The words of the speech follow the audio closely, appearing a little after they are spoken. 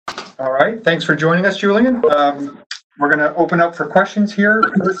All right. Thanks for joining us, Julian. We're going to open up for questions here.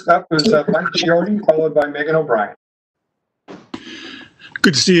 First up is Mike Chiardi, followed by Megan O'Brien.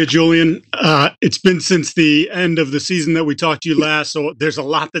 Good to see you, Julian. It's been since the end of the season that we talked to you last, so there's a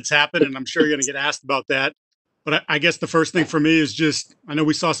lot that's happened, and I'm sure you're going to get asked about that. But I guess the first thing for me is just, I know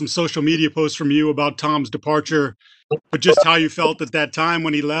we saw some social media posts from you about Tom's departure, but just how you felt at that time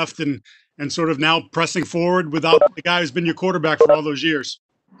when he left and sort of now pressing forward without the guy who's been your quarterback for all those years.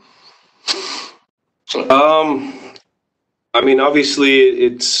 I mean, obviously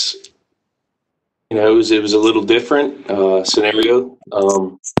it's, you know, it was a little different scenario.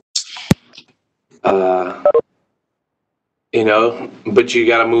 You know, but you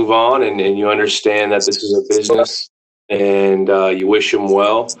got to move on, and you understand that this is a business, and you wish him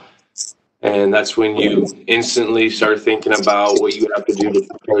well. And that's when you instantly start thinking about what you have to do to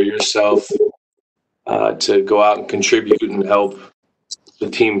prepare yourself to go out and contribute and help the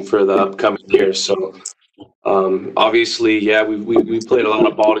team for the upcoming year. So obviously, yeah, we played a lot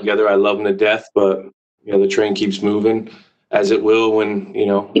of ball together. I love him to death, but you know, the train keeps moving, as it will when, you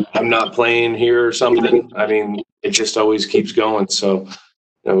know, I'm not playing here or something. I mean, it just always keeps going. So, you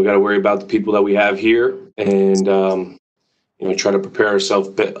know, we got to worry about the people that we have here, and you know, try to prepare ourselves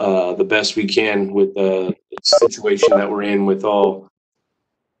the best we can with the situation that we're in with all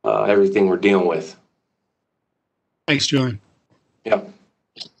everything we're dealing with. Thanks, Julian. Yeah.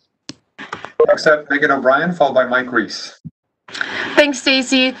 Next up, Megan O'Brien, followed by Mike Reese. Thanks,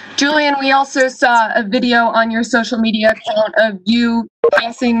 Stacy. Julian, we also saw a video on your social media account of you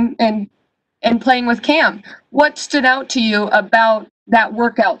passing and playing with Cam. What stood out to you about that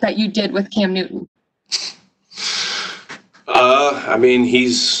workout that you did with Cam Newton? I mean,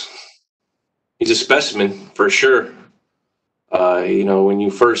 he's a specimen for sure. You know, when you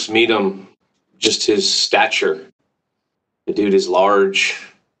first meet him, just his stature. The dude is large,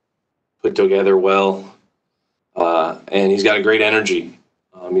 put together well, and he's got a great energy.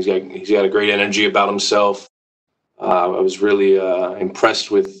 He's got a great energy about himself. I was really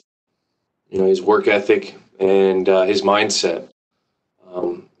impressed with, you know, his work ethic and his mindset.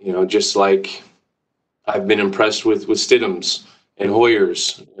 You know, just like I've been impressed with Stidham's and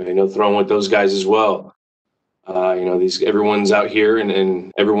Hoyer's, you know, throwing with those guys as well. You know, everyone's out here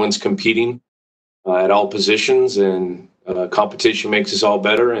and everyone's competing at all positions, and competition makes us all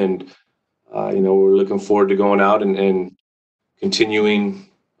better. And you know, we're looking forward to going out and continuing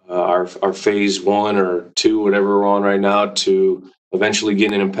our phase 1 or 2, whatever we're on right now, to eventually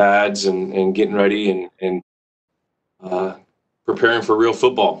getting in pads and getting ready and preparing for real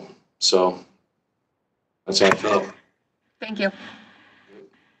football. So that's how I felt. Thank you.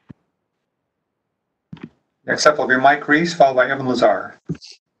 Next up will be Mike Reese, followed by Evan Lazar.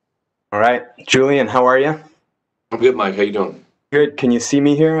 All right. Julian, how are you? I'm good, Mike. How you doing? Good. Can you see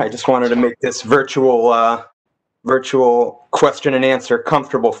me here? I just wanted to make this virtual question and answer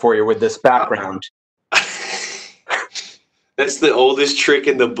comfortable for you with this background. That's the oldest trick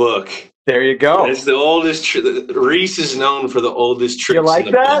in the book. There you go. It's the oldest trick. Reese is known for the oldest tricks. You like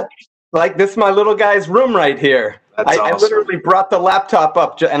that? Book. Like, this is my little guy's room right here. That's awesome. I literally brought the laptop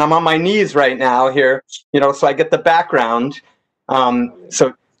up, and I'm on my knees right now here, you know, so I get the background.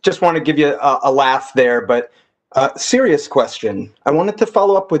 So just want to give you a laugh there, but serious question. I wanted to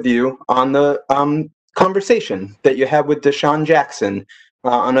follow up with you on the conversation that you had with Deshaun Jackson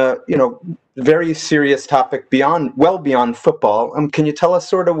on a, you know, very serious topic well beyond football. Can you tell us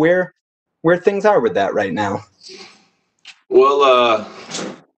sort of where things are with that right now? Well,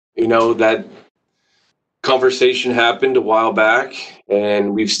 you know, that conversation happened a while back,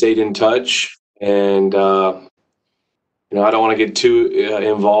 and we've stayed in touch. And you know, I don't want to get too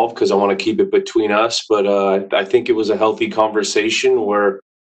involved because I want to keep it between us. But I think it was a healthy conversation where,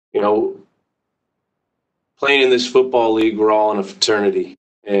 you know, playing in this football league, we're all in a fraternity,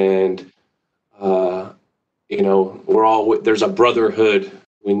 and you know, there's a brotherhood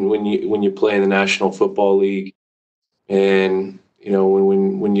when you play in the National Football League. And you know,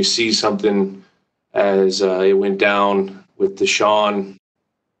 when you see something as it went down with Deshaun,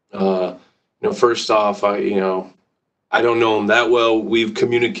 you know, first off, I don't know him that well. We've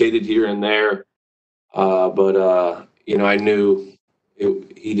communicated here and there, but you know, I knew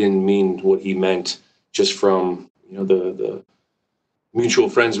he didn't mean what he meant, just from, you know, the mutual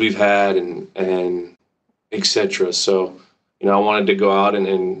friends we've had and etc. So, you know, I wanted to go out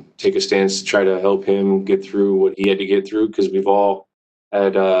and take a stance to try to help him get through what he had to get through, because we've all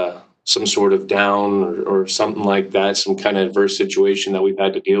had some sort of down or something like that, some kind of adverse situation that we've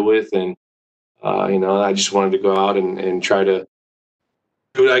had to deal with. And you know, I just wanted to go out and try to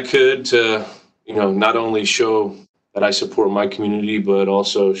do what I could to, you know, not only show that I support my community, but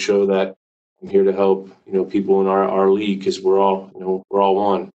also show that I'm here to help, people in our league, because we're all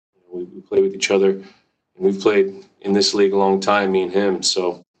one. We play with each other, and we've played in this league a long time, me and him.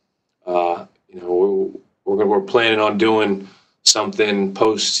 So, we're planning on doing something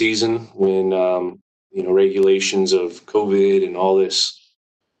post-season when, regulations of COVID and all this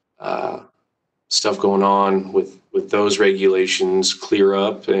stuff going on with those regulations clear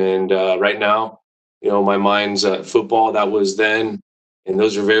up. And right now, my mind's at football. That was then, and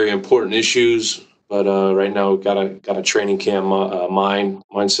those are very important issues. But right now, got a training camp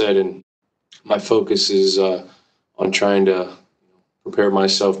mindset, and my focus is on trying to prepare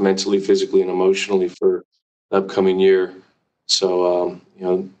myself mentally, physically, and emotionally for the upcoming year. So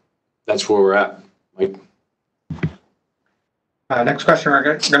that's where we're at, Mike. Next question, we're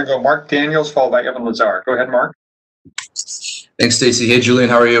going to go Mark Daniels, followed by Evan Lazar. Go ahead, Mark. Thanks, Stacy. Hey, Julian,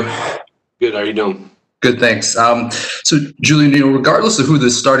 how are you? Good. How are you doing? Good, thanks. So, Julian, regardless of who the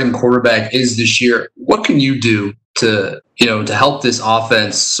starting quarterback is this year, what can you do to help this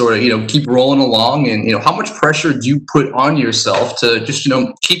offense sort of, keep rolling along? And, how much pressure do you put on yourself to just,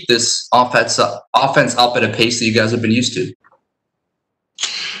 keep this offense up at a pace that you guys have been used to?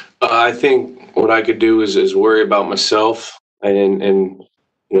 I think what I could do is worry about myself and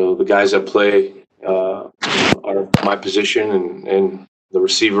the guys that play are my position and the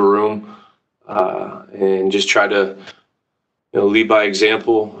receiver room, and just try to lead by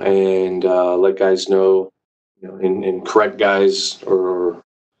example and let guys know, and correct guys, or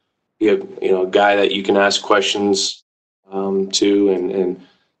be a guy that you can ask questions to, and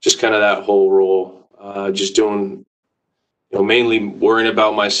just kind of that whole role, just doing, mainly worrying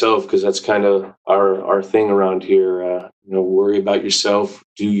about myself, because that's kind of our thing around here. Worry about yourself,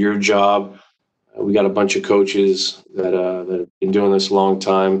 do your job. We got a bunch of coaches that have been doing this a long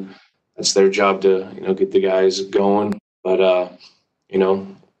time. That's their job to get the guys going. But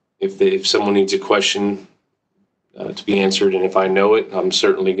if someone needs a question to be answered, and if I know it, I'm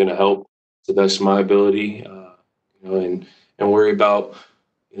certainly going to help to the best of my ability. And worry about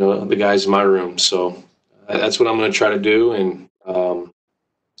the guys in my room. So that's what I'm going to try to do, and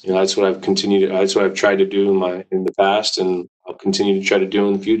that's what I've continued. That's what I've tried to do in the past, and I'll continue to try to do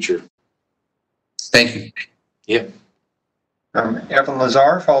in the future. Thank you. Yeah. Evan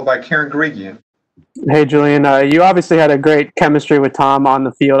Lazar, followed by Karen Gregian. Hey, Julian, you obviously had a great chemistry with Tom on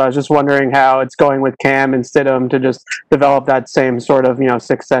the field. I was just wondering how it's going with Cam and Stidham to just develop that same sort of,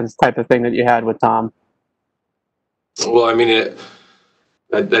 sixth sense type of thing that you had with Tom. Well, I mean,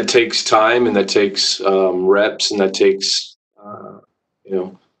 that takes time, and that takes reps, and that takes,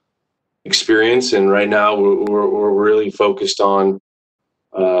 experience. And right now we're really focused on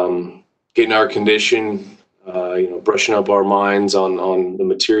getting our condition, brushing up our minds on the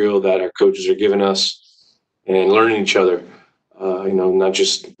material that our coaches are giving us, and learning each other. Not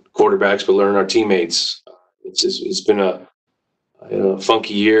just quarterbacks, but learning our teammates. It's been a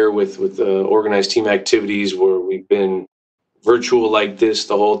funky year with organized team activities where we've been virtual like this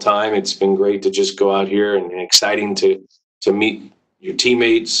the whole time. It's been great to just go out here, and exciting to meet your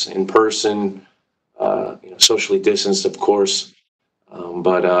teammates in person, socially distanced, of course.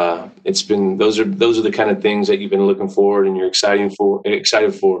 But it's been those are the kind of things that you've been looking forward, and you're excited for.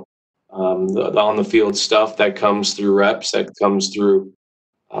 The on the field stuff that comes through reps, that comes through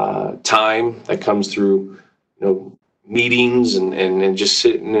time, that comes through meetings and just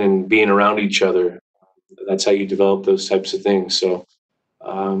sitting and being around each other. That's how you develop those types of things. So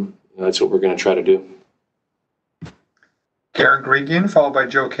that's what we're going to try to do. Karen Gregian, followed by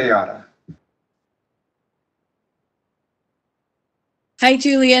Joe Kayada. Hi,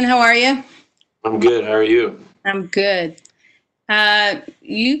 Julian. How are you? I'm good. How are you? I'm good.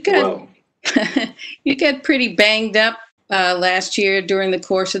 You got pretty banged up last year during the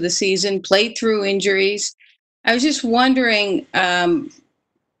course of the season, played through injuries. I was just wondering,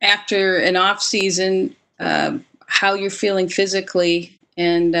 after an off season, how you're feeling physically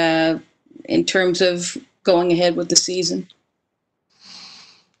and in terms of going ahead with the season.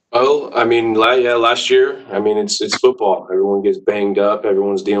 Well, I mean, last year, I mean, it's football. Everyone gets banged up.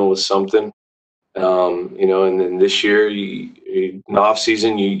 Everyone's dealing with something, and then this year, in the off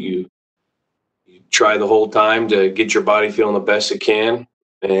season, you try the whole time to get your body feeling the best it can,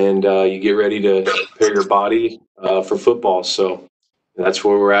 and you get ready to prepare your body for football. So that's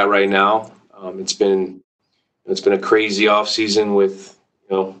where we're at right now. It's been a crazy off season with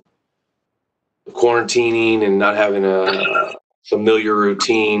the quarantining and not having a familiar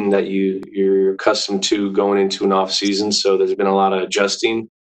routine that you're accustomed to going into an off season. So there's been a lot of adjusting,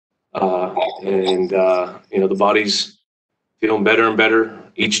 and the body's feeling better and better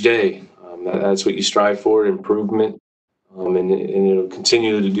each day. That's what you strive for, improvement. and it'll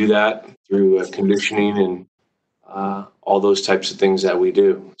continue to do that through conditioning and all those types of things that we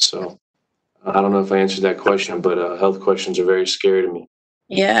do. So I don't know if I answered that question, but health questions are very scary to me.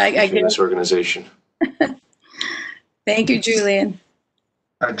 Yeah, I In get this organization. it. Thank you, Julian.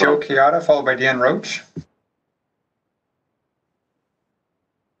 Joe Chiara, followed by Dan Roach.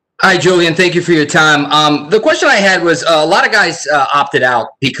 Hi, Julian. Thank you for your time. The question I had was a lot of guys opted out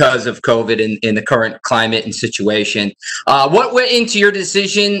because of COVID in the current climate and situation. What went into your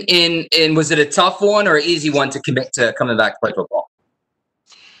decision, and was it a tough one or an easy one to commit to coming back to play football?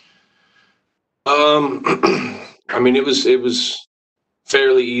 I mean, it was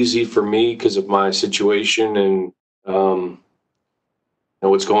fairly easy for me because of my situation and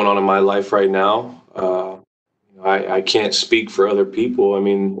what's going on in my life right now. I can't speak for other people. I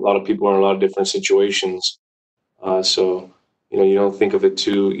mean, a lot of people are in a lot of different situations. So, you don't think of it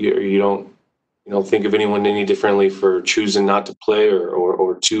you don't think of anyone any differently for choosing not to play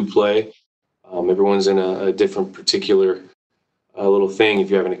or to play. Everyone's in a different particular little thing.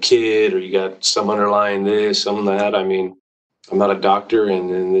 If you're having a kid or you got some underlying this, some that, I mean, I'm not a doctor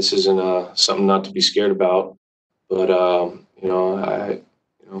and this isn't something not to be scared about. But,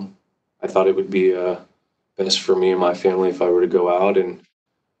 I thought it would be, best for me and my family if I were to go out, and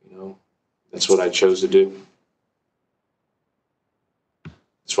that's what I chose to do.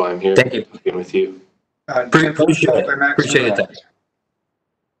 That's why I'm here. Thank you. Being with you. Appreciate it.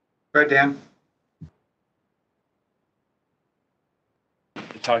 Go ahead, Dan.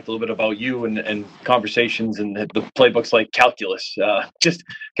 Talked a little bit about you and conversations and the playbooks like calculus. Just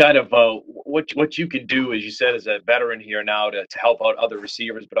kind of what you can do, as you said, as a veteran here now to help out other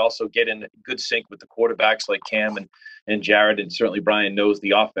receivers, but also get in good sync with the quarterbacks like Cam and Jared, and certainly Brian knows the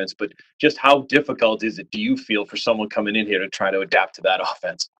offense. But just how difficult is it, do you feel, for someone coming in here to try to adapt to that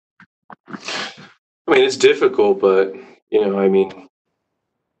offense? I mean, it's difficult, but I mean,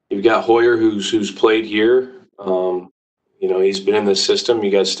 you've got Hoyer who's played here. He's been in the system.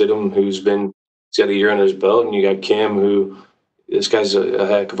 You got Stidham, he's got a year under his belt, and you got Cam, this guy's a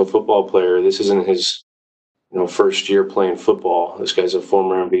heck of a football player. This isn't his, first year playing football. This guy's a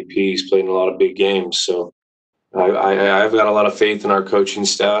former MVP. He's played in a lot of big games. So I've got a lot of faith in our coaching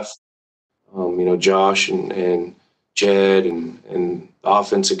staff. Josh and Jed and the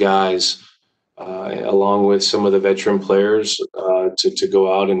offensive guys, along with some of the veteran players, to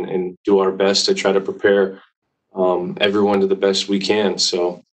go out and do our best to try to prepare everyone to the best we can.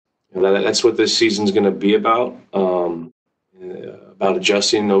 So that's what this season's going to be about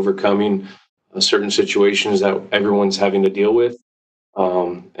adjusting and overcoming certain situations that everyone's having to deal with.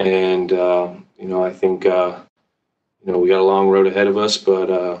 I think, we got a long road ahead of us,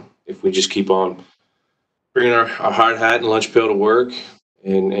 but if we just keep on bringing our hard hat and lunch pail to work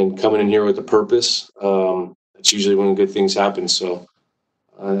and coming in here with a purpose, that's usually when good things happen. So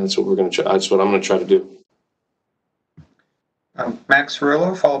that's what that's what I'm going to try to do. Max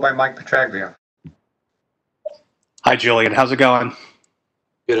Cirillo, followed by Mike Petraglia. Hi, Julian. How's it going?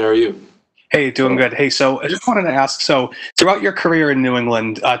 Good. How are you? Hey, doing good. Hey, so I just wanted to ask, so throughout your career in New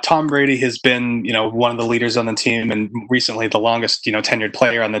England, Tom Brady has been, one of the leaders on the team and recently the longest, tenured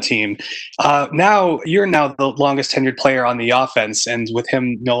player on the team. Now you're the longest tenured player on the offense, and with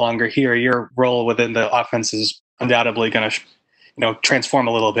him no longer here, your role within the offense is undoubtedly going to transform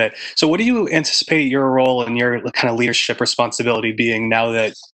a little bit. So what do you anticipate your role and your kind of leadership responsibility being now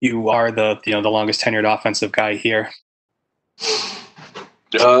that you are the longest tenured offensive guy here?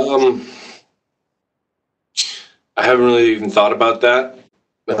 I haven't really even thought about that.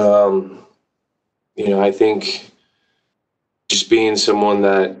 I think just being someone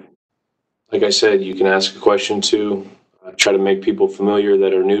that, like I said, you can ask a question to, try to make people familiar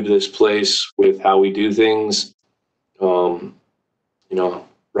that are new to this place with how we do things.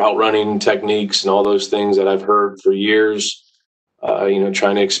 Route running techniques and all those things that I've heard for years,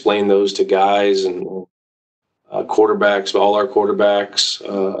 trying to explain those to guys and quarterbacks, all our quarterbacks,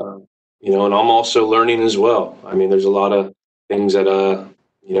 and I'm also learning as well. I mean, there's a lot of things that,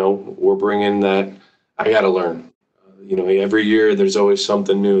 we're bringing that I got to learn. Every year there's always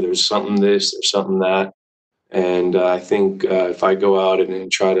something new. There's something this, there's something that. And I think if I go out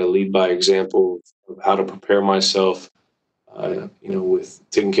and try to lead by example of how to prepare myself, with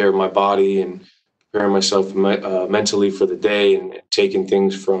taking care of my body and preparing myself mentally for the day and taking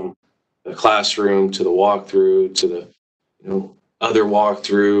things from the classroom to the walkthrough to the, other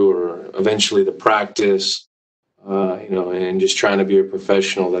walkthrough or eventually the practice, and just trying to be a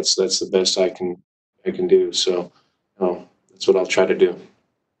professional. That's the best I can do. So that's what I'll try to do.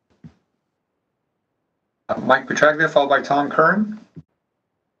 Mike Petraglia, followed by Tom Curran.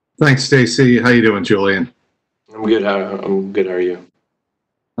 Thanks, Stacy. How you doing, Julian? I'm good. I'm good. How are you?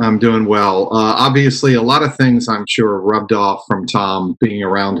 I'm doing well. Obviously, a lot of things I'm sure rubbed off from Tom being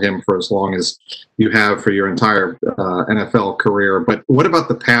around him for as long as you have for your entire NFL career. But what about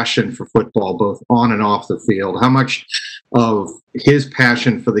the passion for football, both on and off the field? How much of his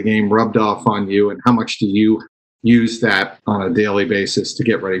passion for the game rubbed off on you, and how much do you use that on a daily basis to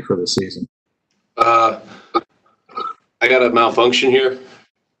get ready for the season? I got a malfunction here.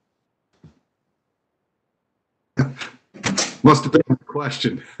 Must have been a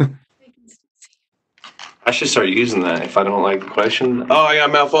question. I should start using that if I don't like the question. Oh, I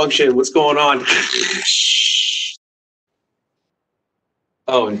got malfunction. What's going on?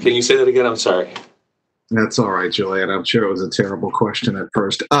 Oh, and can you say that again? I'm sorry. That's all right, Julian. I'm sure it was a terrible question at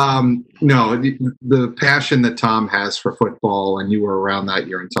first. No, the passion that Tom has for football, and you were around that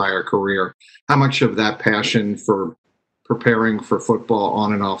your entire career, how much of that passion for preparing for football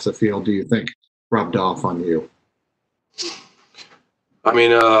on and off the field do you think rubbed off on you? I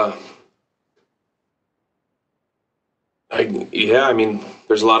mean, I mean,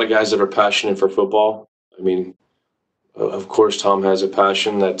 there's a lot of guys that are passionate for football. I mean, of course, Tom has a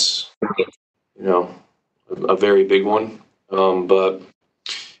passion that's, a very big one. But,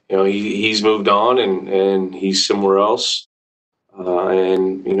 he's moved on and he's somewhere else.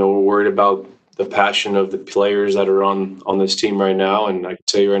 And, we're worried about the passion of the players that are on this team right now. And I can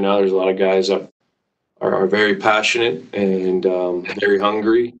tell you right now, there's a lot of guys that are very passionate and very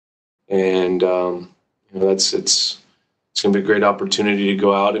hungry. And, it's going to be a great opportunity to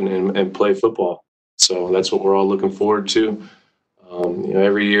go out and play football. So that's what we're all looking forward to.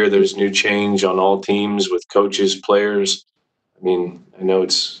 Every year there's new change on all teams with coaches, players. I mean, I know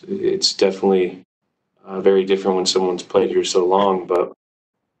it's definitely very different when someone's played here so long, but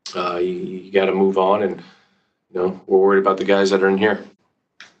you got to move on. And, we're worried about the guys that are in here.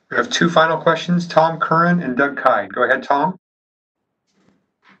 We have two final questions, Tom Curran and Doug Kyed. Go ahead, Tom.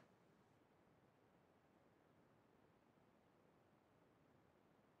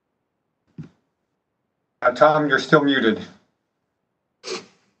 Tom, you're still muted.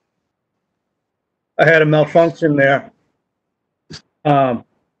 I had a malfunction there.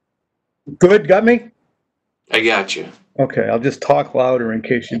 Good, got me? I got you. Okay, I'll just talk louder in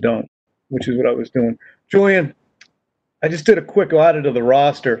case you don't, which is what I was doing. Julian, I just did a quick audit of the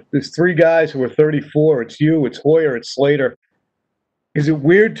roster. There's 3 guys who are 34. It's you, it's Hoyer, it's Slater. Is it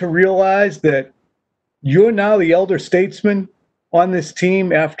weird to realize that you're now the elder statesman on this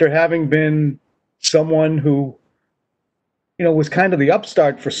team after having been someone who, was kind of the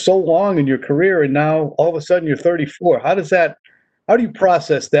upstart for so long in your career, and now all of a sudden you're 34? How do you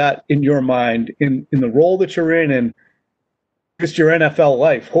process that in your mind, in the role that you're in and just your NFL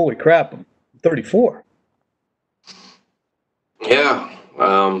life? Holy crap, I'm 34. Yeah,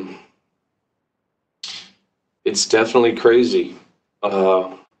 it's definitely crazy.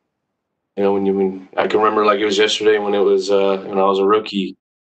 When I can remember like it was yesterday when it was when I was a rookie,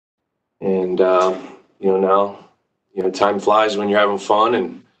 and now time flies when you're having fun,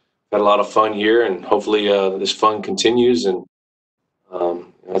 and got a lot of fun here, and hopefully this fun continues, and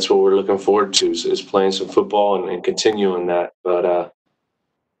that's what we're looking forward to is playing some football and continuing that. But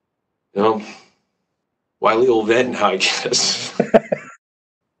wily old vet now, I guess.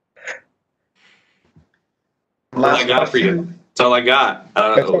 That's all I got for you. That's all I got.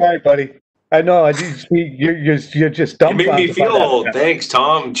 That's all right, buddy. I know. You're just dumb. You make me feel old. Thanks,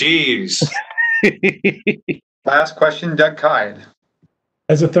 Tom. Jeez. Last question, Doug Kyed.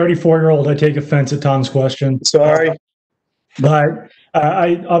 As a 34-year-old, I take offense at Tom's question. Sorry. But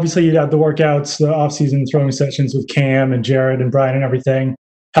I obviously you had the workouts, the off-season throwing sessions with Cam and Jared and Brian and everything.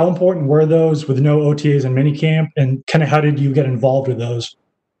 How important were those with no OTAs and minicamp, and kind of how did you get involved with those?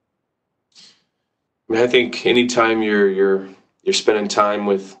 I think anytime you're spending time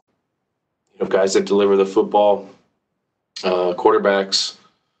with guys that deliver the football, quarterbacks,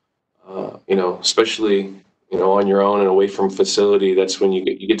 especially on your own and away from facility, that's when you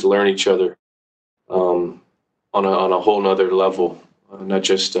get to learn each other on a whole nother level, not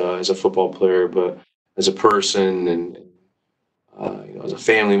just as a football player, but as a person and as a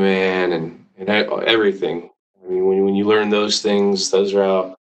family man and everything. I mean, when you learn those things, those are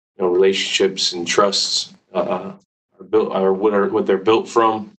how relationships and trusts are built, are what they're built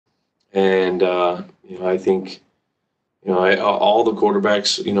from. And I think all the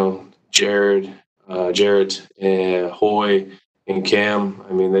quarterbacks, Jared, Jarrett, and Hoy, and Cam.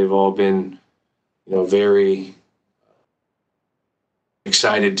 I mean, they've all been very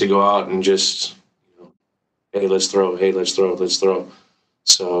excited to go out and just hey, let's throw, hey, let's throw, let's throw.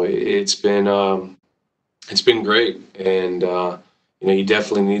 So it's been great, and you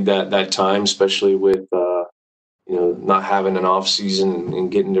definitely need that time, especially with not having an off season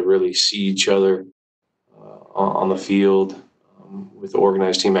and getting to really see each other on the field with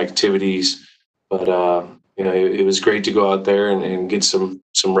organized team activities. But it was great to go out there and get some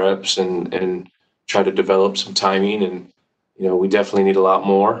reps and try to develop some timing. And we definitely need a lot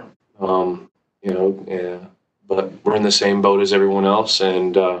more. But we're in the same boat as everyone else,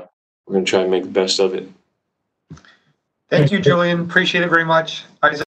 and we're going to try and make the best of it. Thank you, Julian. Appreciate it very much. Isaac.